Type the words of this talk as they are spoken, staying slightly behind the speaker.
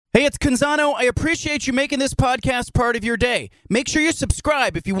Hey, it's Canzano. I appreciate you making this podcast part of your day. Make sure you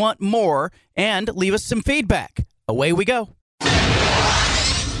subscribe if you want more and leave us some feedback. Away we go.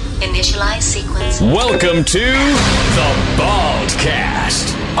 Initialize sequence. Welcome to The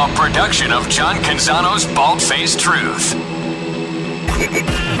Baldcast, a production of John Canzano's Bald-Faced Truth.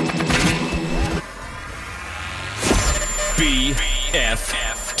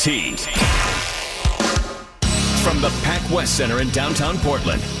 BFFT. From the Pac West Center in downtown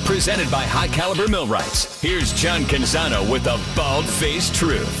Portland, presented by High Caliber Millwrights, here's John Canzano with The Bald-Faced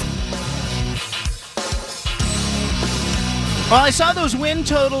Truth. Well, I saw those win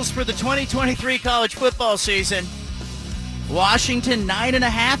totals for the 2023 college football season. Washington,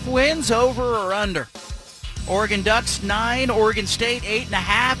 9.5 wins, over or under. Oregon Ducks, 9. Oregon State,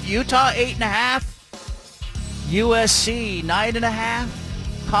 8.5. Utah, 8.5. USC,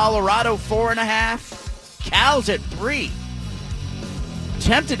 9.5. Colorado, 4.5. Cal's at 3.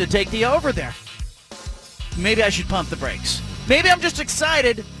 Tempted to take the over there. Maybe I should pump the brakes. Maybe I'm just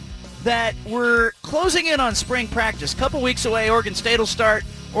excited that we're closing in on spring practice. Couple weeks away, Oregon State will start.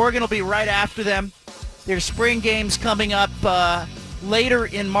 Oregon will be right after them. There's spring games coming up later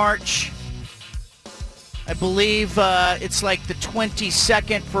in March. I believe it's like the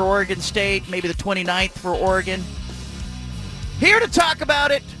 22nd for Oregon State, maybe the 29th for Oregon. Here to talk about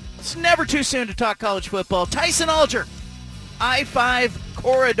it, it's never too soon to talk college football. Tyson Alger, I-5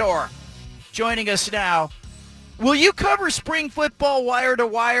 Corridor, joining us now. Will you cover spring football wire to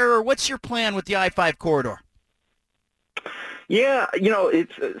wire, or what's your plan with the I-5 Corridor? Yeah,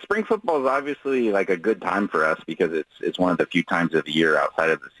 it's spring football is obviously like a good time for us because it's one of the few times of the year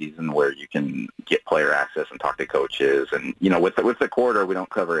outside of the season where you can get player access and talk to coaches. And with the corridor, we don't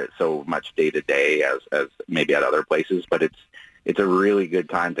cover it so much day to day as maybe at other places, but it's a really good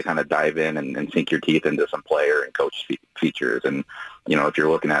time to kind of dive in and sink your teeth into some player and coach features. And if you're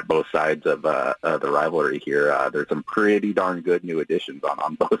looking at both sides of the rivalry here, there's some pretty darn good new additions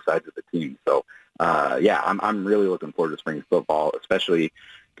on both sides of the team. So. I'm really looking forward to spring football, especially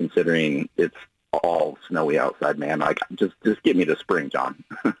considering it's all snowy outside, man. Like, just get me to spring, John.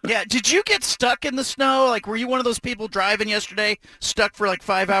 Yeah. Did you get stuck in the snow? Like, were you one of those people driving yesterday, stuck for like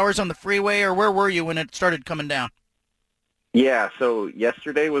 5 hours on the freeway, or where were you when it started coming down? Yeah, so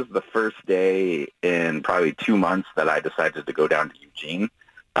yesterday was the first day in probably 2 months that I decided to go down to Eugene.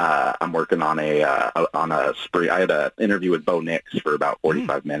 I'm working on a spring. I had an interview with Bo Nix for about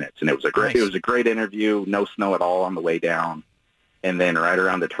 45 minutes, and it was a great interview. No snow at all on the way down, and then right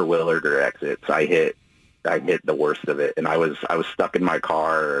around the Terwilliger exits, I hit the worst of it, and I was stuck in my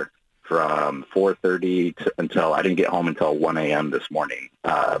car from 4:30 until I didn't get home until 1 a.m. this morning.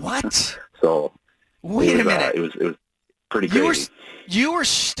 What? So wait a minute. It was pretty crazy. You were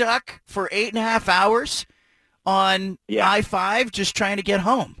stuck for 8.5 hours on I-5 just trying to get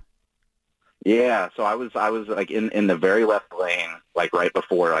home. Yeah, so I was like in the very left lane, like right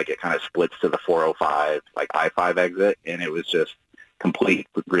before like it kind of splits to the 405 like I-5 exit, and it was just complete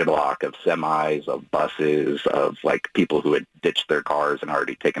gridlock of semis, of buses, of like people who had ditched their cars and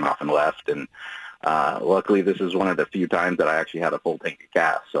already taken off and left. And luckily, this is one of the few times that I actually had a full tank of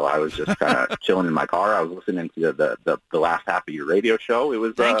gas. So I was just kind of chilling in my car. I was listening to the last half of your radio show. It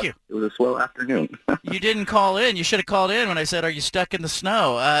was Thank you. It was a slow afternoon. You didn't call in. You should have called in when I said, "Are you stuck in the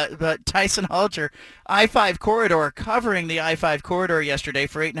snow?" But Tyson Alger, I-5 Corridor, covering the I-5 Corridor yesterday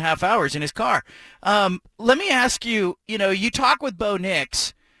for 8.5 hours in his car. Let me ask you. You talk with Bo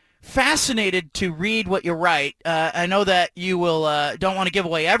Nix. Fascinated to read what you write. I know that you will don't want to give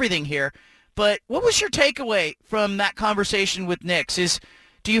away everything here. But what was your takeaway from that conversation with Nix?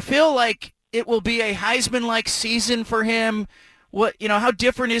 Do you feel like it will be a Heisman-like season for him? How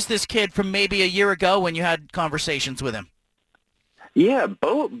different is this kid from maybe a year ago when you had conversations with him? Yeah,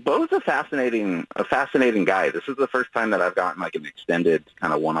 Bo's a fascinating guy. This is the first time that I've gotten like an extended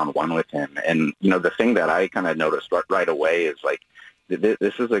kind of one-on-one with him. And, the thing that I kind of noticed right away is like,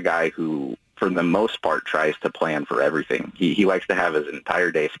 this is a guy who, for the most part, tries to plan for everything. He likes to have his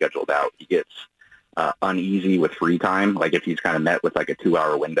entire day scheduled out. He gets uneasy with free time. Like if he's kind of met with like a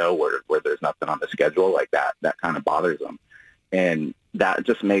 2-hour window where there's nothing on the schedule, like that kind of bothers him. And that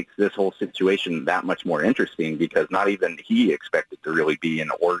just makes this whole situation that much more interesting because not even he expected to really be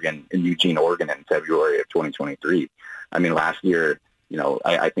in Eugene, Oregon in February of 2023. I mean, last year,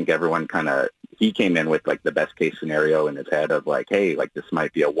 I think everyone he came in with like the best case scenario in his head of like, hey, like this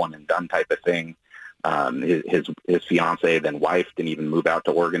might be a one and done type of thing. His fiance, then wife, didn't even move out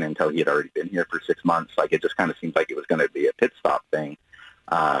to Oregon until he had already been here for 6 months. Like it just kind of seems like it was going to be a pit stop thing.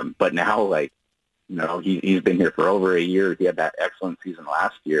 But now, like, he's been here for over a year. He had that excellent season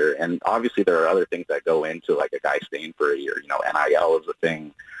last year, and obviously there are other things that go into like a guy staying for a year. NIL is a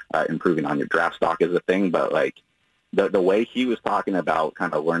thing. improving on your draft stock is a thing, but like the way he was talking about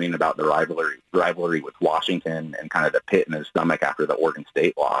kind of learning about the rivalry with Washington and kind of the pit in his stomach after the Oregon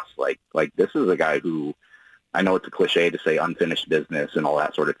State loss, like this is a guy who, I know it's a cliche to say unfinished business and all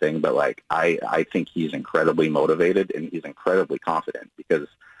that sort of thing, but like I think he's incredibly motivated and he's incredibly confident, because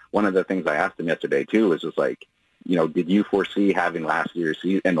one of the things I asked him yesterday too was just like, you know, did you foresee having last year's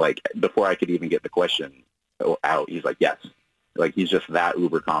season? And like before I could even get the question out, he's like, yes. Like he's just that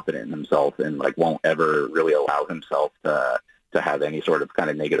uber confident in himself and like won't ever really allow himself to have any sort of kind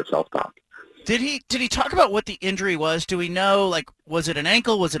of negative self-talk. Did he talk about what the injury was? Do we know, like, was it an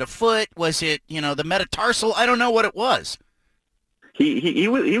ankle? Was it a foot? Was it, you know, the metatarsal? I don't know what it was. He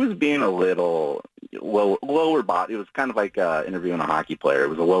was being a little lower body. It was kind of like interviewing a hockey player. It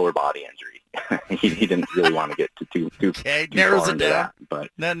was a lower body injury. he didn't really want to get too okay, too narrows far it into down. that,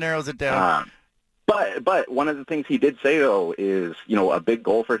 but that narrows it down. But one of the things he did say, though, is, you know, a big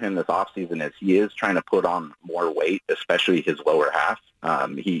goal for him this offseason is he is trying to put on more weight, especially his lower half.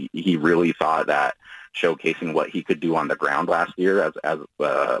 He really thought that showcasing what he could do on the ground last year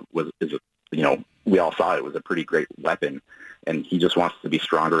we all saw it was a pretty great weapon, and he just wants to be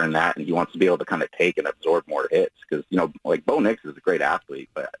stronger in that, and he wants to be able to kind of take and absorb more hits because, you know, like Bo Nix is a great athlete,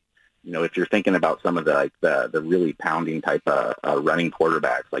 but you know, if you're thinking about some of the really pounding type of running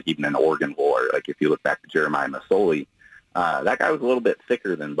quarterbacks, like even in Oregon War, like if you look back to Jeremiah Masoli, that guy was a little bit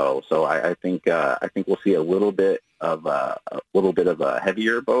thicker than Bo. So I think we'll see a little bit of a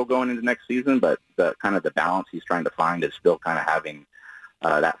heavier Bo going into next season, but the kind of the balance he's trying to find is still kind of having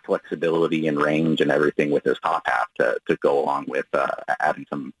that flexibility and range and everything with his top half to go along with adding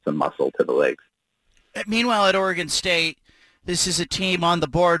some muscle to the legs. Meanwhile, at Oregon State, this is a team on the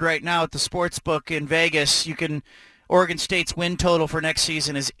board right now at the sports book in Vegas. Oregon State's win total for next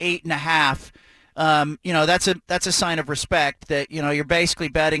season is 8.5. You know, that's a sign of respect that, you know, you're basically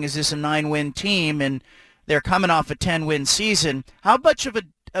betting, is this a 9-win team, and they're coming off a 10-win season. How much of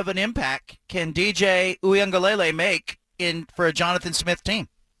an impact can DJ Uiagalelei make for a Jonathan Smith team?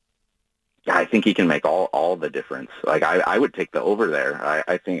 Yeah, I think he can make all the difference. Like I would take the over there.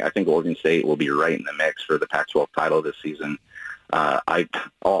 I think Oregon State will be right in the mix for the Pac-12 title this season. I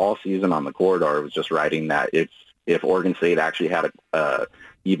all season on the corridor was just writing that if Oregon State actually had a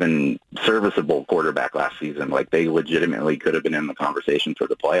even serviceable quarterback last season, like they legitimately could have been in the conversation for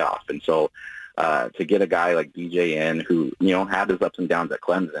the playoff. And so to get a guy like DJ in who, you know, had his ups and downs at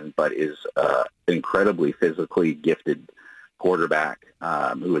Clemson, but is incredibly physically gifted quarterback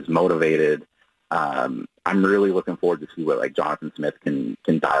who is motivated. I'm really looking forward to see what like Jonathan Smith can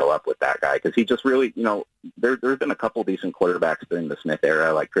dial up with that guy, because he just really, you know, there's been a couple decent quarterbacks during the Smith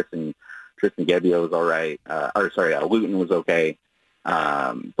era, like Tristan Gebbia was all right, Luton was okay,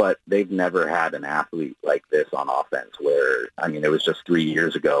 but they've never had an athlete like this on offense. Where I mean, it was just 3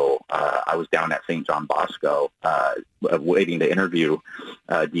 years ago. I was down at St. John Bosco waiting to interview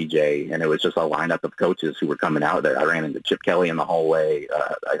DJ, and it was just a lineup of coaches who were coming out there. I ran into Chip Kelly in the hallway.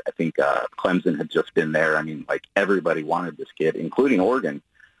 I think Clemson had just been there. I mean, like everybody wanted this kid, including Oregon,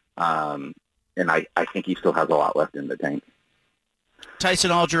 and I think he still has a lot left in the tank.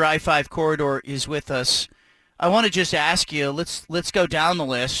 Tyson Alger, I-5 Corridor, is with us. I want to just ask you, let's go down the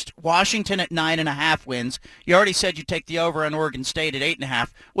list. Washington at 9.5 wins. You already said you take the over on Oregon State at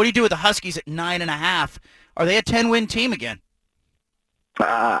 8.5. What do you do with the Huskies at 9.5? Are they a 10-win team again?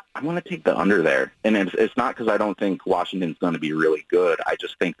 I want to take the under there, and it's not because I don't think Washington's going to be really good. I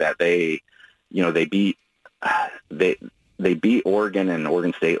just think that they beat Oregon and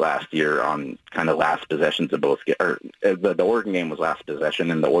Oregon State last year on kind of last possessions of both. The Oregon game was last possession,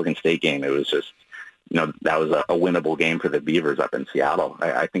 and the Oregon State game, it was just, you know, that was a winnable game for the Beavers up in Seattle.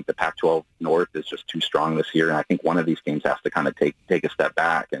 I think the Pac-12 North is just too strong this year, and I think one of these teams has to kind of take a step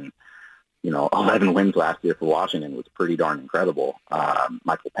back. And, you know, 11 wins last year for Washington was pretty darn incredible.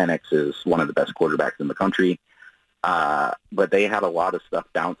 Michael Penix is one of the best quarterbacks in the country, but they had a lot of stuff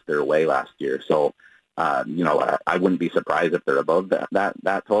bounce their way last year. So, you know, I wouldn't be surprised if they're above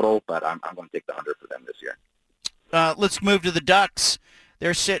that total, but I'm going to take the under for them this year. Let's move to the Ducks.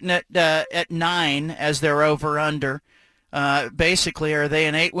 They're sitting at 9 as their over-under. Basically, are they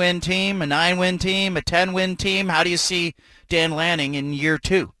an 8-win team, a 9-win team, a 10-win team? How do you see Dan Lanning in year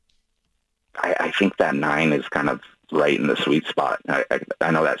 2? I think that 9 is kind of right in the sweet spot.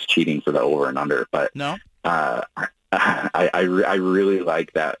 I know that's cheating for the over and under, but no. I really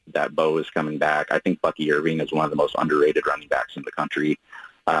like that Bo is coming back. I think Bucky Irving is one of the most underrated running backs in the country.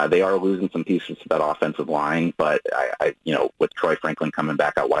 They are losing some pieces to that offensive line, but I with Troy Franklin coming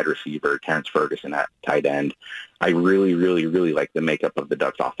back at wide receiver, Terrence Ferguson at tight end, I really, really, really like the makeup of the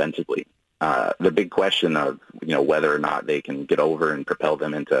Ducks offensively. the big question of, whether or not they can get over and propel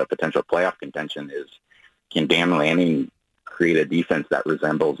them into potential playoff contention is, can Dan Lanning create a defense that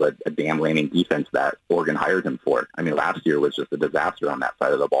resembles a Dan Lanning defense that Oregon hired him for? I mean, last year was just a disaster on that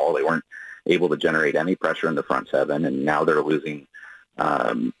side of the ball. They weren't able to generate any pressure in the front seven, and now they're losing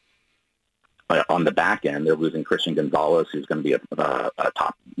on the back end. They're losing Christian Gonzalez, who's going to be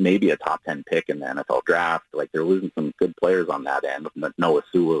maybe a top 10 pick in the NFL draft. Like, they're losing some good players on that end, Noah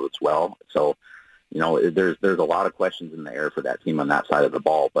Sewell as well. So, there's a lot of questions in the air for that team on that side of the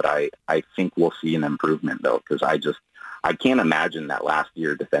ball, but I think we'll see an improvement, though, because I can't imagine that last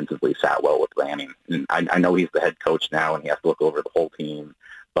year defensively sat well with Lanning. And I know he's the head coach now and he has to look over the whole team,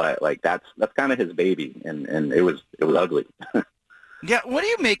 but like that's kind of his baby, and it was ugly. Yeah, what do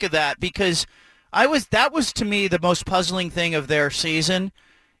you make of that? Because that was to me the most puzzling thing of their season.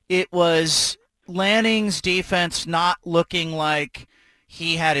 It was Lanning's defense not looking like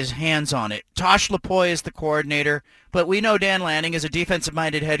he had his hands on it. Tosh Lupoi is the coordinator, but we know Dan Lanning is a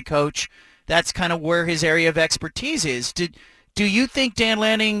defensive-minded head coach. That's kind of where his area of expertise is. Do you think Dan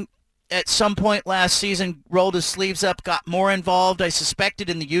Lanning at some point last season rolled his sleeves up, got more involved? I suspected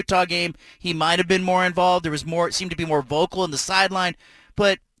in the Utah game he might have been more involved. There was more, it seemed to be more vocal in the sideline.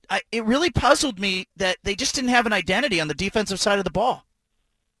 But it really puzzled me that they just didn't have an identity on the defensive side of the ball.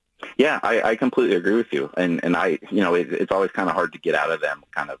 Yeah, I completely agree with you. And it's always kind of hard to get out of them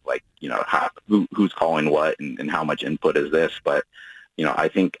kind of like, who's calling what and how much input is this. But, I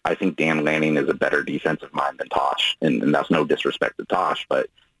think Dan Lanning is a better defensive mind than Tosh. And that's no disrespect to Tosh, but,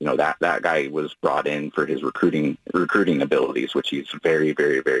 that guy was brought in for his recruiting abilities, which he's very,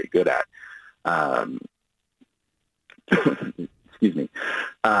 very, very good at. Excuse me.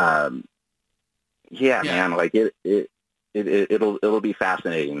 Yeah, man, like it'll be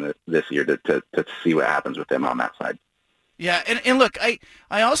fascinating this year to see what happens with them on that side. Yeah, and look, I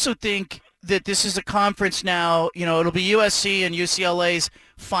also think that this is a conference now, it'll be USC and UCLA's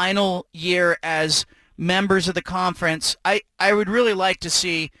final year as members of the conference. I would really like to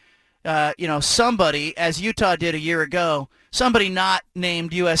see, somebody, as Utah did a year ago, somebody not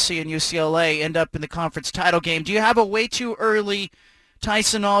named USC and UCLA end up in the conference title game. Do you have a way too early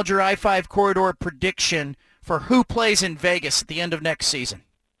Tyson Alger I-5 corridor prediction for who plays in Vegas at the end of next season?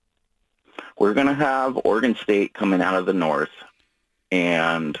 We're going to have Oregon State coming out of the north,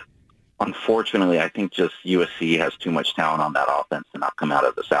 and unfortunately, I think just USC has too much talent on that offense to not come out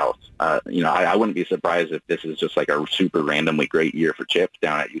of the south. I wouldn't be surprised if this is just like a super randomly great year for Chip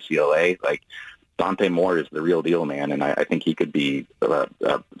down at UCLA. Like, Dante Moore is the real deal, man, and I think he could be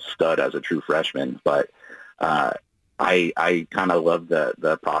a stud as a true freshman. But I kind of love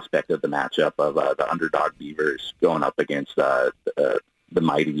the prospect of the matchup of the underdog Beavers going up against the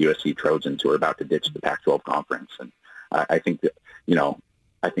mighty USC Trojans, who are about to ditch the Pac-12 conference. And I think that,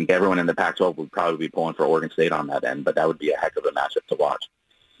 I think everyone in the Pac-12 would probably be pulling for Oregon State on that end, but that would be a heck of a matchup to watch.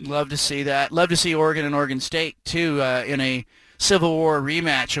 Love to see that. Love to see Oregon and Oregon State, too, in a Civil War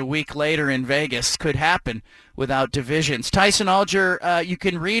rematch a week later in Vegas. Could happen without divisions. Tyson Alger, you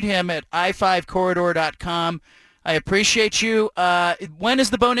can read him at i5corridor.com. I appreciate you. When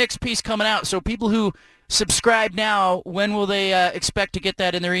is the Bo Nix piece coming out? So people who subscribe now, when will they expect to get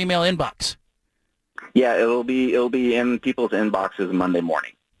that in their email inbox? Yeah, it'll be in people's inboxes Monday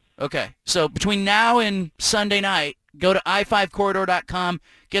morning. Okay, so between now and Sunday night, go to i5corridor.com,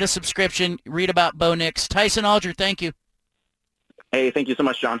 get a subscription, read about Bo Nix. Tyson Alger, thank you. Hey, thank you so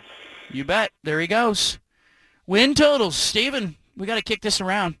much, John. You bet. There he goes. Win totals. Steven, we got to kick this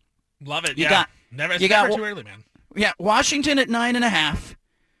around. Love it. You got never too early, man. Yeah, Washington at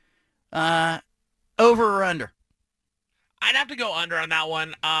 9.5. Over or under? I'd have to go under on that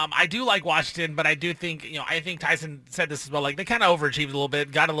one. I do like Washington, but I do think, I think Tyson said this as well. Like, they kind of overachieved a little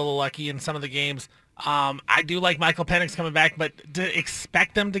bit, got a little lucky in some of the games. I do like Michael Penix coming back, but to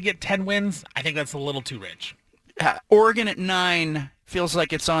expect them to get 10 wins, I think that's a little too rich. Oregon at 9 feels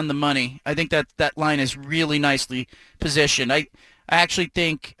like it's on the money. I think that line is really nicely positioned. I actually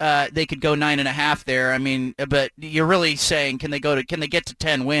think they could go 9.5 there. I mean, but you're really saying can they get to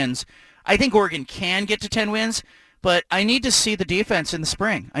 10 wins? I think Oregon can get to 10 wins. But I need to see the defense in the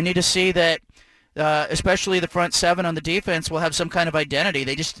spring. I need to see that, especially the front seven on the defense, will have some kind of identity.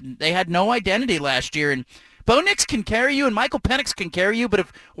 They had no identity last year. And Bo Nix can carry you, and Michael Penix can carry you. But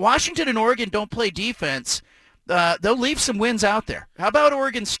if Washington and Oregon don't play defense, they'll leave some wins out there. How about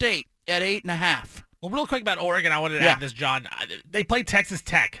Oregon State at 8.5? Well, real quick about Oregon, I wanted to add this, John. They played Texas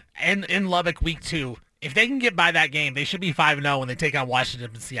Tech in Lubbock week 2. If they can get by that game, they should be 5-0 when they take on Washington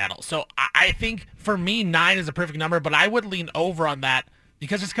and Seattle. So I think, for me, 9 is a perfect number, but I would lean over on that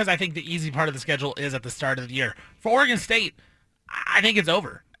because I think the easy part of the schedule is at the start of the year. For Oregon State, I think it's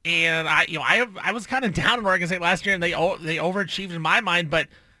over. And I was kind of down on Oregon State last year, and they overachieved in my mind, but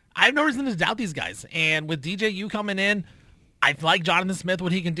I have no reason to doubt these guys. And with DJU coming in, I like Jonathan Smith,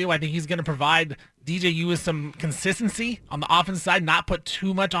 what he can do. I think he's going to provide DJU with some consistency on the offense side, not put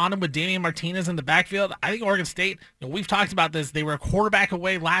too much on him with Damian Martinez in the backfield. I think Oregon State, we've talked about this. They were a quarterback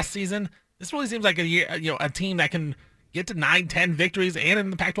away last season. This really seems like a team that can get to 9-10 victories and in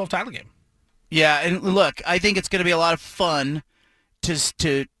the Pac-12 title game. Yeah, and look, I think it's going to be a lot of fun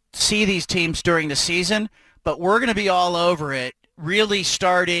to see these teams during the season, but we're going to be all over it really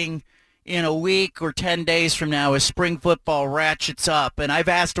starting in a week or 10 days from now as spring football ratchets up. And I've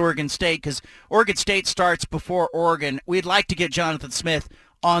asked Oregon State, because Oregon State starts before Oregon, we'd like to get Jonathan Smith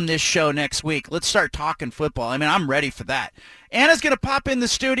on this show next week. Let's start talking football. I mean, I'm ready for that. Anna's going to pop in the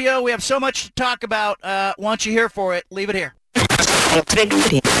studio. We have so much to talk about. Want you here for it. Leave it here.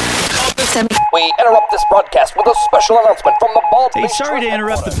 We interrupt this broadcast with a special announcement from the Bald Face. Hey, sorry to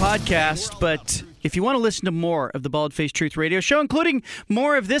interrupt the podcast, but if you want to listen to more of the Bald Face Truth Radio Show, including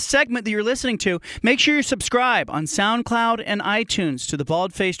more of this segment that you're listening to, make sure you subscribe on SoundCloud and iTunes to the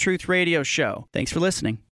Bald Face Truth Radio Show. Thanks for listening.